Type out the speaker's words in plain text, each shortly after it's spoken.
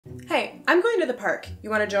I'm going to the park. You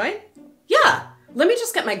want to join? Yeah, let me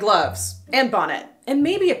just get my gloves and bonnet and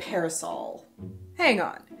maybe a parasol. Hang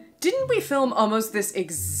on. Didn't we film almost this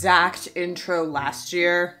exact intro last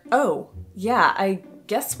year? Oh, yeah, I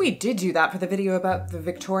guess we did do that for the video about the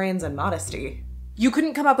Victorians and modesty. You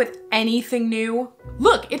couldn't come up with anything new?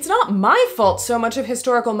 Look, it's not my fault so much of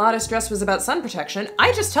historical modest dress was about sun protection.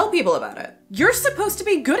 I just tell people about it. You're supposed to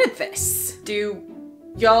be good at this. Do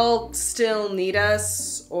y'all still need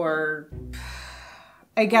us, or?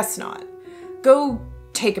 I guess not. Go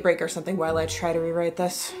take a break or something while I try to rewrite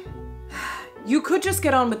this. You could just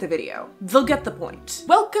get on with the video. They'll get the point.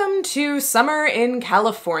 Welcome to summer in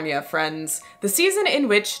California, friends. The season in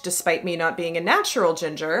which, despite me not being a natural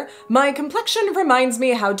ginger, my complexion reminds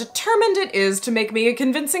me how determined it is to make me a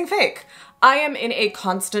convincing fake. I am in a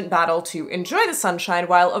constant battle to enjoy the sunshine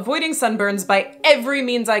while avoiding sunburns by every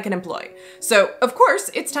means I can employ. So, of course,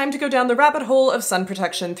 it's time to go down the rabbit hole of sun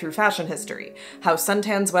protection through fashion history, how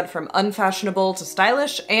suntans went from unfashionable to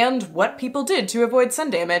stylish, and what people did to avoid sun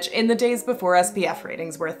damage in the days before SPF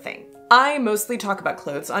ratings were a thing. I mostly talk about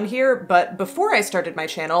clothes on here, but before I started my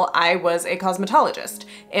channel, I was a cosmetologist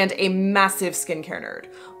and a massive skincare nerd.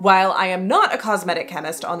 While I am not a cosmetic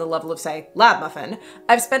chemist on the level of, say, Lab Muffin,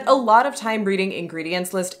 I've spent a lot of time reading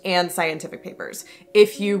ingredients list and scientific papers.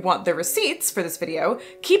 If you want the receipts for this video,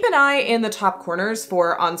 keep an eye in the top corners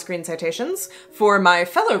for on-screen citations. For my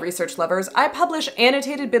fellow research lovers, I publish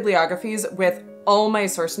annotated bibliographies with all my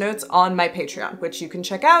source notes on my Patreon, which you can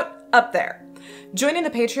check out up there. Joining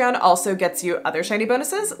the Patreon also gets you other shiny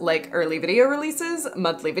bonuses like early video releases,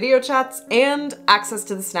 monthly video chats, and access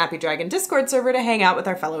to the Snappy Dragon Discord server to hang out with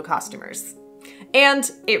our fellow costumers. And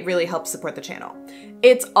it really helps support the channel.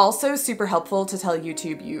 It's also super helpful to tell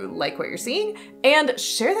YouTube you like what you're seeing and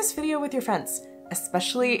share this video with your friends,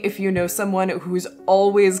 especially if you know someone who's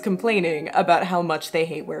always complaining about how much they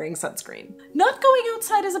hate wearing sunscreen. Not going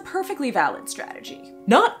outside is a perfectly valid strategy.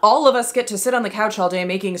 Not all of us get to sit on the couch all day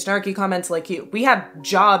making snarky comments like you. We have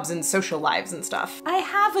jobs and social lives and stuff. I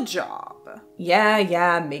have a job.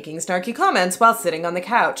 Yeah, making snarky comments while sitting on the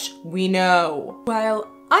couch. We know.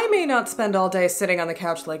 While I may not spend all day sitting on the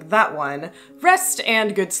couch like that one, rest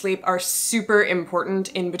and good sleep are super important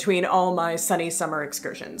in between all my sunny summer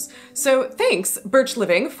excursions. So thanks, Birch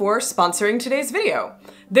Living, for sponsoring today's video.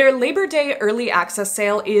 Their Labor Day early access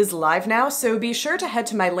sale is live now, so be sure to head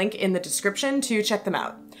to my link in the description to check them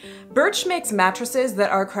out. Birch makes mattresses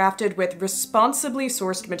that are crafted with responsibly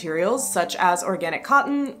sourced materials such as organic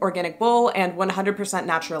cotton, organic wool, and 100%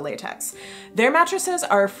 natural latex. Their mattresses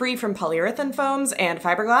are free from polyurethane foams and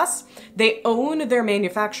fiberglass. They own their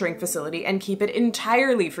manufacturing facility and keep it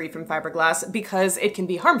entirely free from fiberglass because it can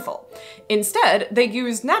be harmful. Instead, they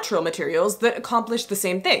use natural materials that accomplish the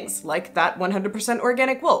same things, like that 100%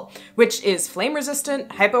 organic wool, which is flame resistant,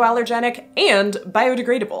 hypoallergenic, and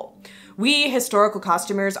biodegradable. We historical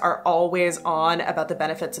costumers are always on about the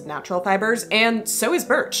benefits of natural fibers, and so is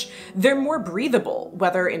Birch. They're more breathable,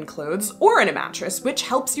 whether in clothes or in a mattress, which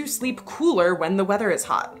helps you sleep cooler when the weather is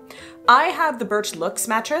hot. I have the Birch Looks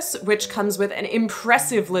mattress, which comes with an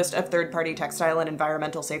impressive list of third-party textile and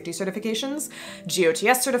environmental safety certifications: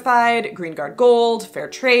 GOTS certified, Green Guard Gold, Fair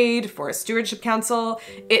Trade, Forest Stewardship Council.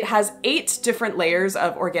 It has 8 different layers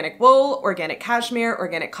of organic wool, organic cashmere,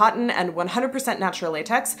 organic cotton, and 100% natural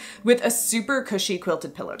latex, with a super cushy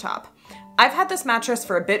quilted pillow top. I've had this mattress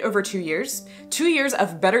for a bit over 2 years. 2 years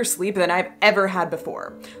of better sleep than I've ever had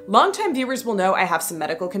before. Longtime viewers will know I have some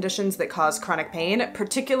medical conditions that cause chronic pain,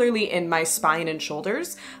 particularly in my spine and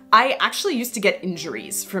shoulders. I actually used to get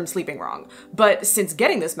injuries from sleeping wrong, but since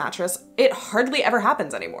getting this mattress, it hardly ever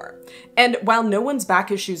happens anymore. And while no one's back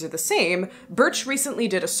issues are the same, Birch recently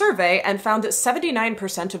did a survey and found that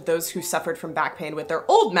 79% of those who suffered from back pain with their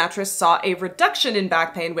old mattress saw a reduction in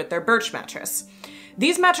back pain with their Birch mattress.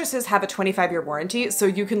 These mattresses have a 25-year warranty, so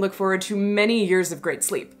you can look forward to many years of great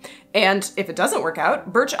sleep. And if it doesn't work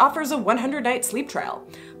out, Birch offers a 100-night sleep trial.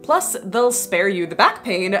 Plus, they'll spare you the back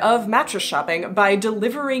pain of mattress shopping by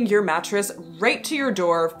delivering your mattress right to your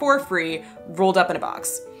door for free, rolled up in a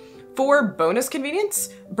box. For bonus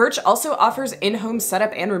convenience, Birch also offers in-home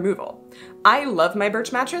setup and removal. I love my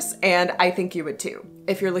Birch mattress, and I think you would too.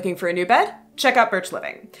 If you're looking for a new bed, check out Birch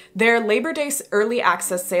Living. Their Labor Day early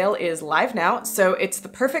access sale is live now, so it's the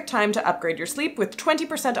perfect time to upgrade your sleep with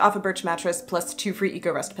 20% off a Birch mattress plus 2 free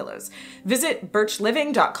EcoRest pillows. Visit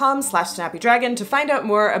birchliving.com/snappydragon to find out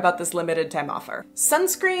more about this limited time offer.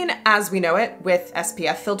 Sunscreen, as we know it, with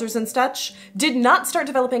SPF filters and such, did not start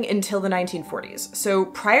developing until the 1940s. So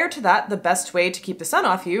prior to that, the best way to keep the sun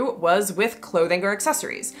off off you was with clothing or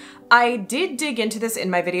accessories. I did dig into this in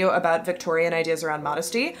my video about Victorian ideas around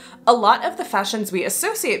modesty. A lot of the fashions we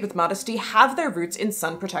associate with modesty have their roots in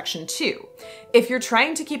sun protection too. If you're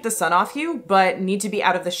trying to keep the sun off you, but need to be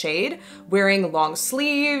out of the shade, wearing long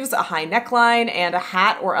sleeves, a high neckline, and a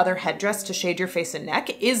hat or other headdress to shade your face and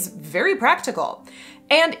neck is very practical.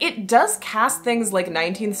 And it does cast things like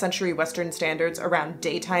 19th century Western standards around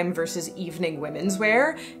daytime versus evening women's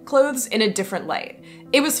wear clothes in a different light.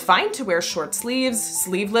 It was fine to wear short sleeves,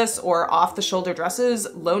 sleeveless or off-the-shoulder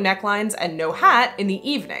dresses, low necklines, and no hat in the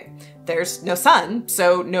evening. There's no sun,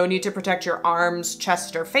 so no need to protect your arms,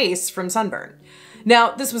 chest, or face from sunburn.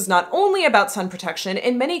 Now, this was not only about sun protection.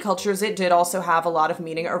 In many cultures, it did also have a lot of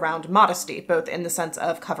meaning around modesty, both in the sense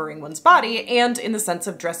of covering one's body and in the sense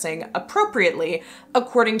of dressing appropriately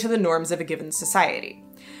according to the norms of a given society.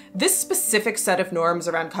 This specific set of norms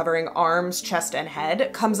around covering arms, chest, and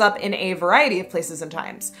head comes up in a variety of places and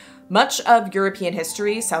times. Much of European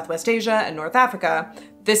history, Southwest Asia, and North Africa,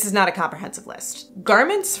 this is not a comprehensive list.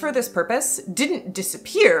 Garments for this purpose didn't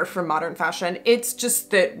disappear from modern fashion, it's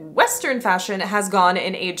just that Western fashion has gone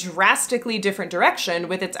in a drastically different direction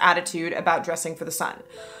with its attitude about dressing for the sun.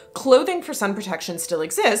 Clothing for sun protection still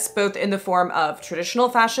exists, both in the form of traditional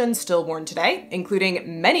fashion still worn today,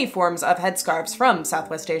 including many forms of headscarves from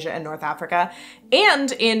Southwest Asia and North Africa,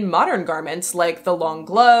 and in modern garments like the long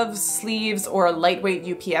gloves, sleeves, or lightweight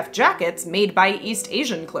UPF jackets made by East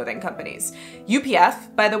Asian clothing companies.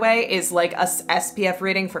 UPF, by the way, is like a SPF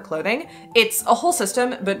rating for clothing. It's a whole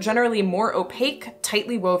system, but generally more opaque,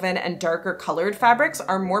 tightly woven, and darker colored fabrics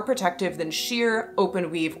are more protective than sheer,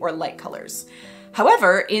 open weave, or light colors.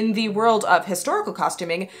 However, in the world of historical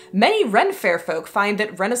costuming, many Ren Faire folk find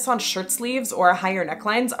that Renaissance shirt sleeves or higher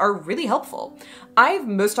necklines are really helpful. I've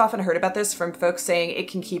most often heard about this from folks saying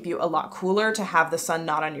it can keep you a lot cooler to have the sun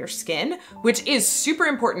not on your skin, which is super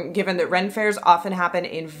important given that Ren Fairs often happen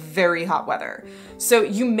in very hot weather. So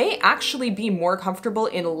you may actually be more comfortable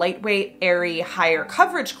in lightweight, airy, higher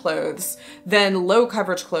coverage clothes than low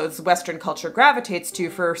coverage clothes Western culture gravitates to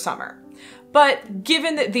for summer. But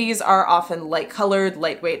given that these are often light-colored,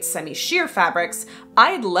 lightweight, semi-sheer fabrics,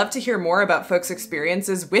 I'd love to hear more about folks'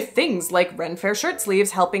 experiences with things like Ren Faire shirt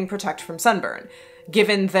sleeves helping protect from sunburn,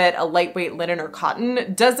 given that a lightweight linen or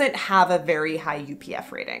cotton doesn't have a very high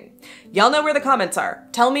UPF rating. Y'all know where the comments are.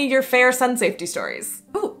 Tell me your fair sun safety stories.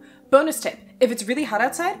 Ooh, bonus tip. If it's really hot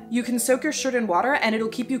outside, you can soak your shirt in water and it'll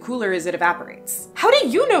keep you cooler as it evaporates. How do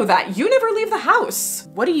you know that? You never leave the house.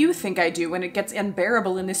 What do you think I do when it gets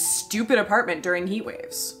unbearable in this stupid apartment during heat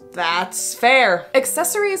waves? That's fair.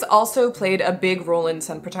 Accessories also played a big role in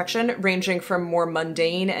sun protection, ranging from more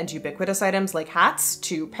mundane and ubiquitous items like hats,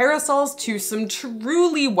 to parasols, to some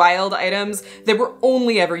truly wild items that were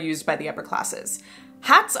only ever used by the upper classes.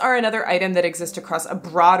 Hats are another item that exist across a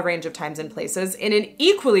broad range of times and places in an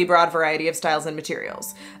equally broad variety of styles and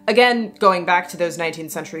materials. Again, going back to those 19th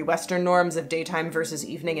century Western norms of daytime versus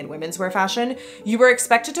evening in women's wear fashion, you were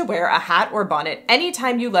expected to wear a hat or bonnet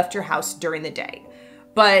anytime you left your house during the day.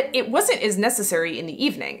 But it wasn't as necessary in the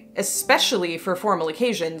evening, especially for formal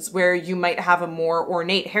occasions where you might have a more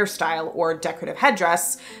ornate hairstyle or decorative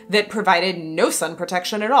headdress that provided no sun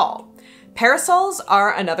protection at all. Parasols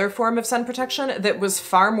are another form of sun protection that was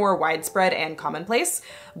far more widespread and commonplace.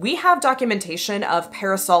 We have documentation of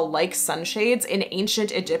parasol-like sunshades in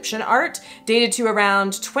ancient Egyptian art dated to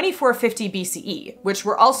around 2450 BCE, which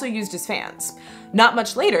were also used as fans. Not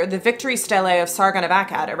much later, the Victory Stele of Sargon of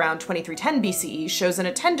Akkad around 2310 BCE shows an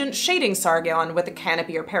attendant shading Sargon with a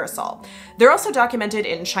canopy or parasol. They're also documented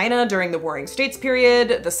in China during the Warring States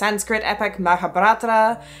period, the Sanskrit epic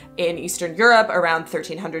Mahabharata, in Eastern Europe around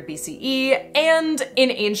 1300 BCE, and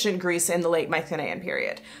in ancient Greece in the late Mycenaean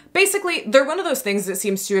period. Basically, they're one of those things that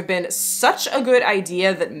seems to have been such a good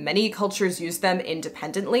idea that many cultures use them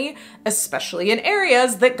independently, especially in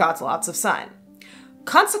areas that got lots of sun.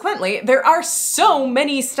 Consequently, there are so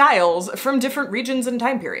many styles from different regions and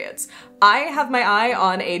time periods. I have my eye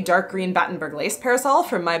on a dark green Battenberg lace parasol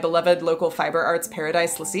from my beloved local fiber arts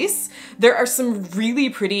paradise, Lassis. There are some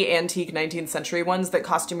really pretty antique 19th century ones that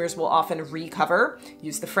costumers will often recover,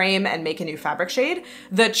 use the frame, and make a new fabric shade.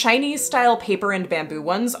 The Chinese style paper and bamboo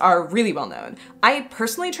ones are really well known. I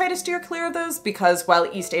personally try to steer clear of those because while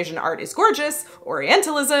East Asian art is gorgeous,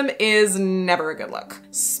 Orientalism is never a good look.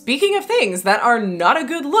 Speaking of things that are not a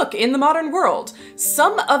good look in the modern world,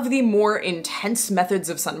 some of the more intense methods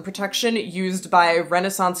of sun protection protection used by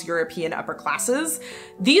Renaissance European upper classes.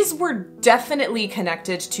 These were definitely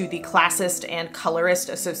connected to the classist and colorist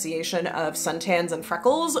association of suntans and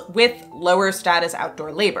freckles with lower status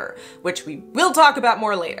outdoor labor, which we will talk about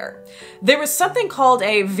more later. There was something called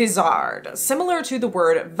a vizard, similar to the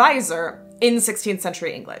word visor, in 16th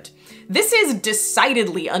century England. This is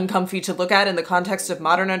decidedly uncomfy to look at in the context of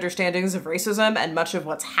modern understandings of racism and much of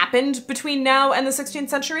what's happened between now and the 16th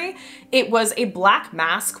century. It was a black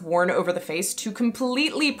mask worn over the face to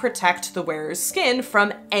completely protect the wearer's skin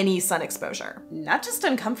from any sun exposure. Not just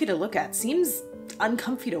uncomfy to look at, seems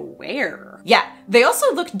uncomfy to wear. Yeah, they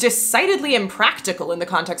also look decidedly impractical in the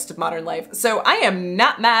context of modern life, so I am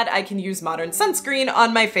not mad I can use modern sunscreen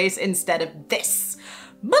on my face instead of this.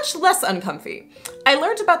 Much less uncomfy. I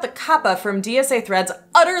learned about the kappa from DSA Thread's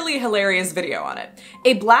utterly hilarious video on it.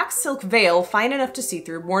 A black silk veil fine enough to see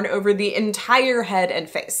through worn over the entire head and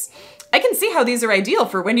face. I can see how these are ideal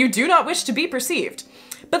for when you do not wish to be perceived.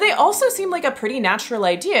 But they also seem like a pretty natural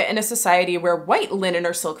idea in a society where white linen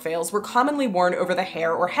or silk veils were commonly worn over the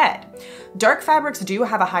hair or head. Dark fabrics do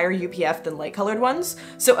have a higher UPF than light-colored ones,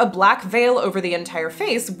 so a black veil over the entire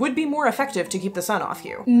face would be more effective to keep the sun off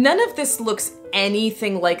you. None of this looks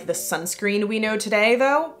anything like the sunscreen we know today,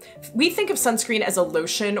 though. We think of sunscreen as a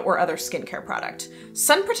lotion or other skincare product.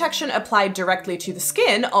 Sun protection applied directly to the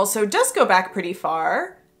skin also does go back pretty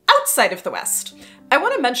far outside of the West. I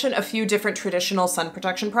want to mention a few different traditional sun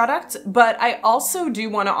protection products, but I also do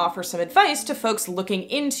want to offer some advice to folks looking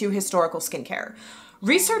into historical skincare.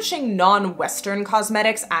 Researching non-Western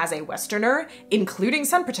cosmetics as a Westerner, including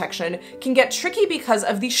sun protection, can get tricky because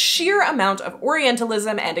of the sheer amount of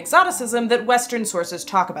Orientalism and exoticism that Western sources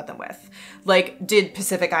talk about them with. Like, did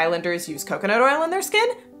Pacific Islanders use coconut oil in their skin?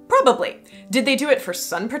 Probably. Did they do it for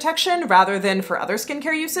sun protection rather than for other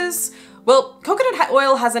skincare uses? Well, coconut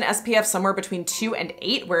oil has an SPF somewhere between 2 and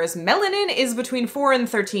 8, whereas melanin is between 4 and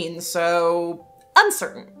 13, so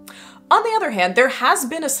uncertain. On the other hand, there has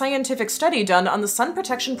been a scientific study done on the sun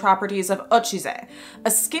protection properties of ochize,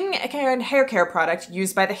 a skin care and hair care product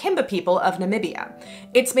used by the Himba people of Namibia.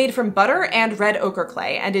 It's made from butter and red ochre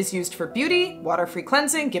clay and is used for beauty, water-free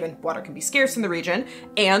cleansing, given water can be scarce in the region,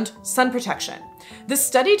 and sun protection. The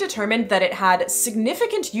study determined that it had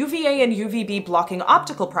significant UVA and UVB blocking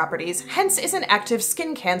optical properties, hence is an active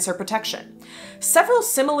skin cancer protection. Several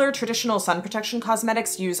similar traditional sun protection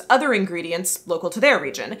cosmetics use other ingredients local to their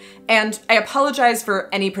region, and I apologize for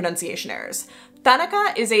any pronunciation errors.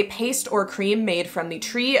 Thanaka is a paste or cream made from the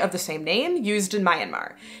tree of the same name used in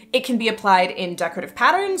Myanmar. It can be applied in decorative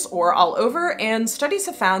patterns or all over, and studies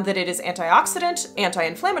have found that it is antioxidant,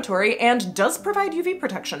 anti-inflammatory, and does provide UV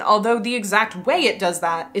protection, although the exact way it does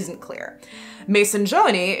that isn't clear. Mason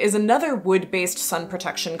Joanie is another wood-based sun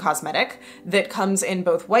protection cosmetic that comes in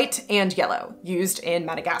both white and yellow, used in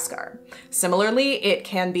Madagascar. Similarly, it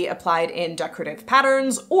can be applied in decorative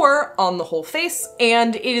patterns or on the whole face,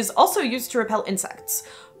 and it is also used to repel insects.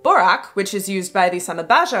 Borak, which is used by the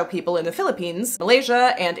Samabajau people in the Philippines,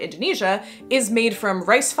 Malaysia, and Indonesia, is made from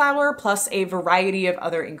rice flour plus a variety of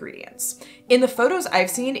other ingredients. In the photos I've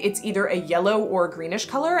seen, it's either a yellow or greenish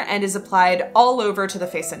color and is applied all over to the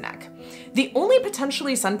face and neck. The only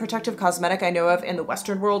potentially sun protective cosmetic I know of in the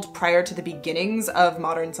Western world prior to the beginnings of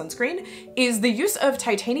modern sunscreen is the use of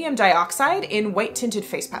titanium dioxide in white tinted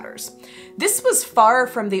face powders. This was far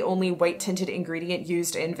from the only white tinted ingredient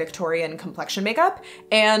used in Victorian complexion makeup,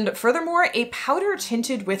 and furthermore, a powder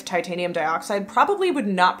tinted with titanium dioxide probably would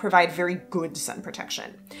not provide very good sun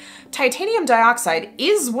protection. Titanium dioxide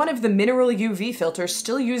is one of the mineral UV filters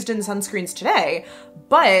still used in sunscreens today,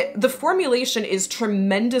 but the formulation is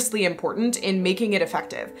tremendously important in making it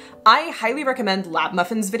effective. I highly recommend Lab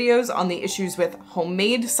Muffin's videos on the issues with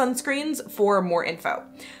homemade sunscreens for more info.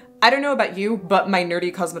 I don't know about you, but my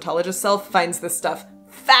nerdy cosmetologist self finds this stuff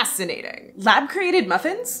fascinating. Lab-created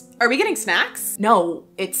muffins? Are we getting snacks? No,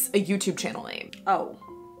 it's a YouTube channel name. Oh,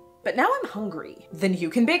 but now I'm hungry. Then you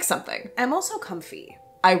can bake something. I'm also comfy.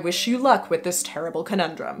 I wish you luck with this terrible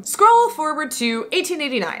conundrum. Scroll forward to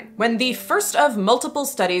 1889, when the first of multiple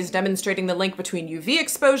studies demonstrating the link between UV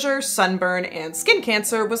exposure, sunburn, and skin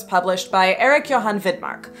cancer was published by Erich Johann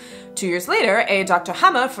Widmark. 2 years later, a Dr.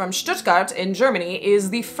 Hammer from Stuttgart in Germany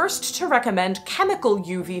is the first to recommend chemical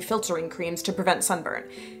UV filtering creams to prevent sunburn.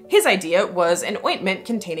 His idea was an ointment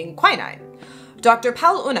containing quinine. Dr.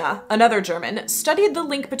 Paul Unna, another German, studied the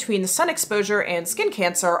link between sun exposure and skin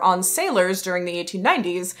cancer on sailors during the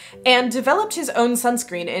 1890s and developed his own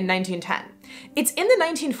sunscreen in 1910. It's in the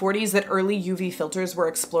 1940s that early UV filters were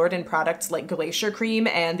explored in products like Glacier Cream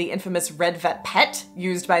and the infamous Red Vet Pet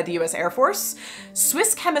used by the US Air Force.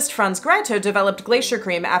 Swiss chemist Franz Grete developed Glacier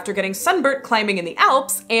Cream after getting sunburnt climbing in the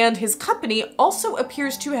Alps, and his company also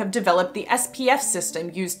appears to have developed the SPF system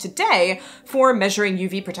used today for measuring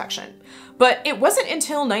UV protection. But it wasn't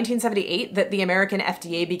until 1978 that the American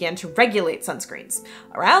FDA began to regulate sunscreens.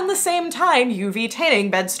 Around the same time, UV tanning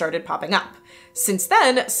beds started popping up. Since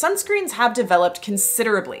then, sunscreens have developed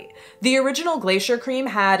considerably. The original Glacier Cream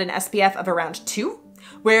had an SPF of around 2,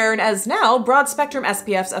 whereas now broad-spectrum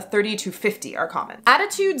SPFs of 30 to 50 are common.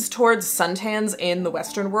 Attitudes towards suntans in the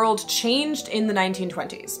Western world changed in the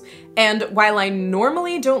 1920s. And while I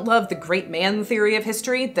normally don't love the great man theory of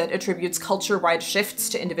history that attributes culture-wide shifts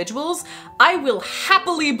to individuals, I will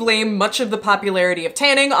happily blame much of the popularity of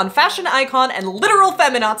tanning on fashion icon and literal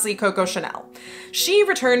feminazi Coco Chanel. She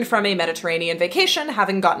returned from a Mediterranean vacation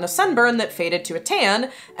having gotten a sunburn that faded to a tan,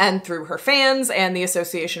 and through her fans and the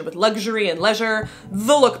association with luxury and leisure,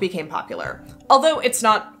 the look became popular. Although it's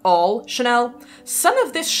not all Chanel, some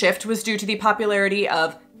of this shift was due to the popularity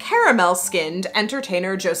of caramel-skinned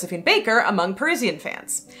entertainer Josephine Baker among Parisian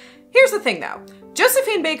fans. Here's the thing though,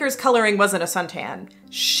 Josephine Baker's coloring wasn't a suntan,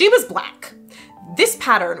 she was black. This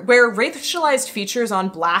pattern, where racialized features on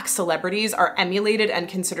black celebrities are emulated and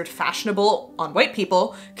considered fashionable on white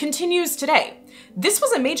people, continues today. This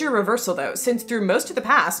was a major reversal though, since through most of the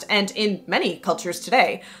past, and in many cultures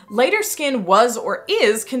today, lighter skin was or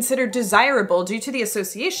is considered desirable due to the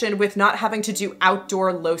association with not having to do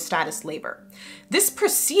outdoor low-status labor. This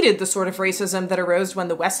preceded the sort of racism that arose when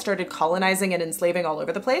the West started colonizing and enslaving all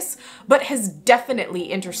over the place, but has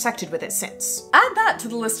definitely intersected with it since. Add that to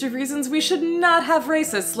the list of reasons we should not have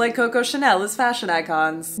racists like Coco Chanel as fashion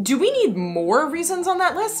icons. Do we need more reasons on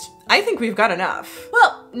that list? I think we've got enough.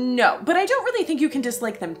 Well, no, but I don't really think you can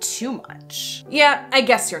dislike them too much. Yeah, I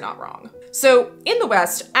guess you're not wrong. So, in the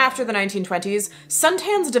West, after the 1920s,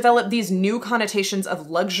 suntans developed these new connotations of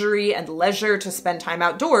luxury and leisure to spend time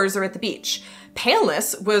outdoors or at the beach.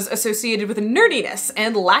 Paleness was associated with nerdiness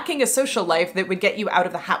and lacking a social life that would get you out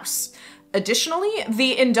of the house. Additionally,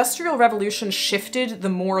 the Industrial Revolution shifted the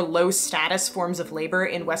more low-status forms of labor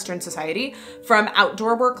in Western society from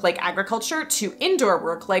outdoor work like agriculture to indoor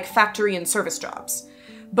work like factory and service jobs.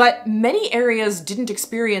 But many areas didn't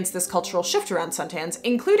experience this cultural shift around suntans,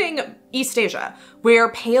 including East Asia, where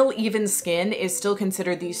pale, even skin is still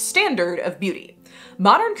considered the standard of beauty.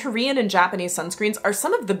 Modern Korean and Japanese sunscreens are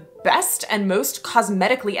some of the best and most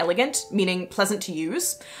cosmetically elegant, meaning pleasant to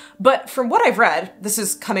use. But from what I've read, this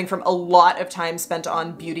is coming from a lot of time spent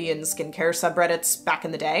on beauty and skincare subreddits back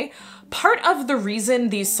in the day, part of the reason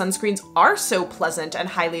these sunscreens are so pleasant and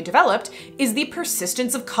highly developed is the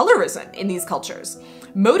persistence of colorism in these cultures,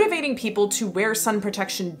 motivating people to wear sun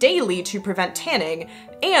protection daily to prevent tanning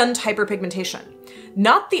and hyperpigmentation.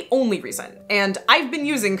 Not the only reason, and I've been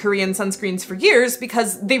using Korean sunscreens for years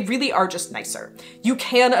because they really are just nicer. You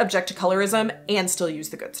can object to colorism and still use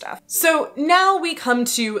the good stuff. So now we come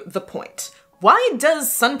to the point. Why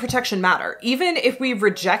does sun protection matter, even if we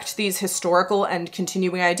reject these historical and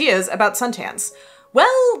continuing ideas about suntans?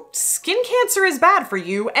 Well, skin cancer is bad for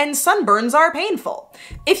you and sunburns are painful.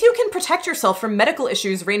 If you can protect yourself from medical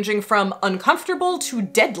issues ranging from uncomfortable to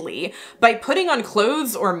deadly by putting on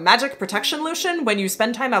clothes or magic protection lotion when you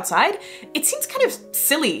spend time outside, it seems kind of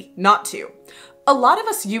silly not to. A lot of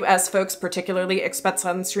us US folks particularly expect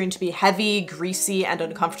sunscreen to be heavy, greasy, and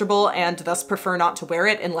uncomfortable, and thus prefer not to wear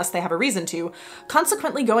it unless they have a reason to,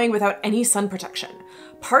 consequently going without any sun protection.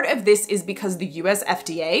 Part of this is because the US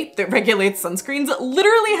FDA, that regulates sunscreens,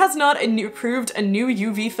 literally has not approved a new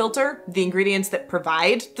UV filter, the ingredients that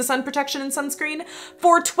provide the sun protection in sunscreen,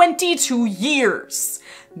 for 22 years.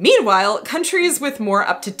 Meanwhile, countries with more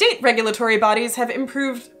up-to-date regulatory bodies have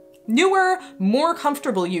improved newer, more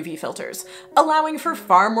comfortable UV filters, allowing for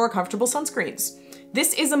far more comfortable sunscreens.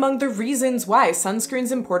 This is among the reasons why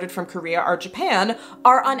sunscreens imported from Korea or Japan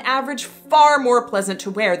are on average far more pleasant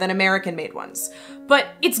to wear than American-made ones.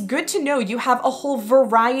 But it's good to know you have a whole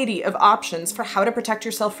variety of options for how to protect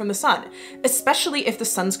yourself from the sun, especially if the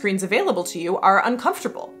sunscreens available to you are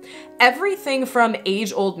uncomfortable. Everything from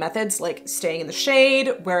age-old methods like staying in the shade,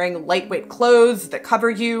 wearing lightweight clothes that cover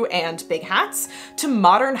you, and big hats, to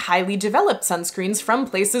modern, highly developed sunscreens from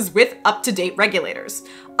places with up-to-date regulators.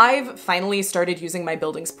 I've finally started using my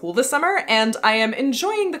building's pool this summer, and I am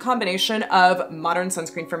enjoying the combination of modern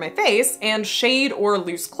sunscreen for my face and shade or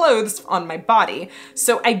loose clothes on my body,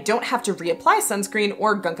 so I don't have to reapply sunscreen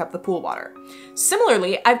or gunk up the pool water.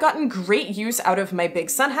 Similarly, I've gotten great use out of my big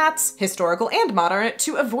sun hats, historical and modern,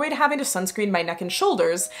 to avoid having to sunscreen my neck and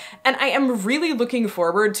shoulders, and I am really looking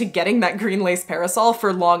forward to getting that green lace parasol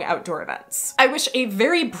for long outdoor events. I wish a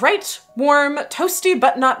very bright, warm, toasty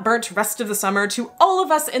but not burnt rest of the summer to all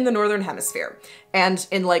of us in the Northern Hemisphere, and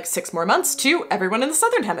in like 6 more months to everyone in the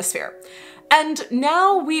Southern Hemisphere. And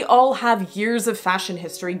now we all have years of fashion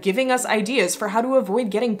history giving us ideas for how to avoid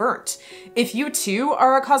getting burnt. If you too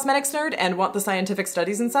are a cosmetics nerd and want the scientific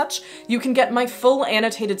studies and such, you can get my full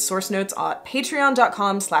annotated source notes at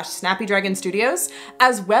patreon.com/snappydragonstudios,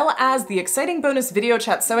 as well as the exciting bonus video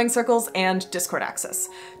chat sewing circles and Discord access.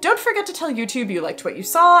 Don't forget to tell YouTube you liked what you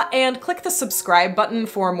saw, and click the subscribe button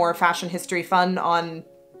for more fashion history fun on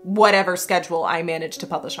whatever schedule I manage to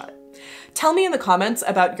publish on it. Tell me in the comments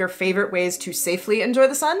about your favorite ways to safely enjoy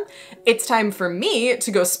the sun. It's time for me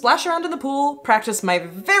to go splash around in the pool, practice my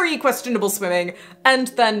very questionable swimming, and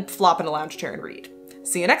then flop in a lounge chair and read.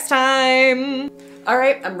 See you next time!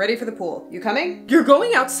 Alright, I'm ready for the pool. You coming? You're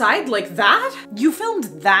going outside like that? You filmed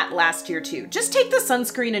that last year too. Just take the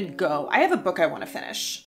sunscreen and go. I have a book I want to finish.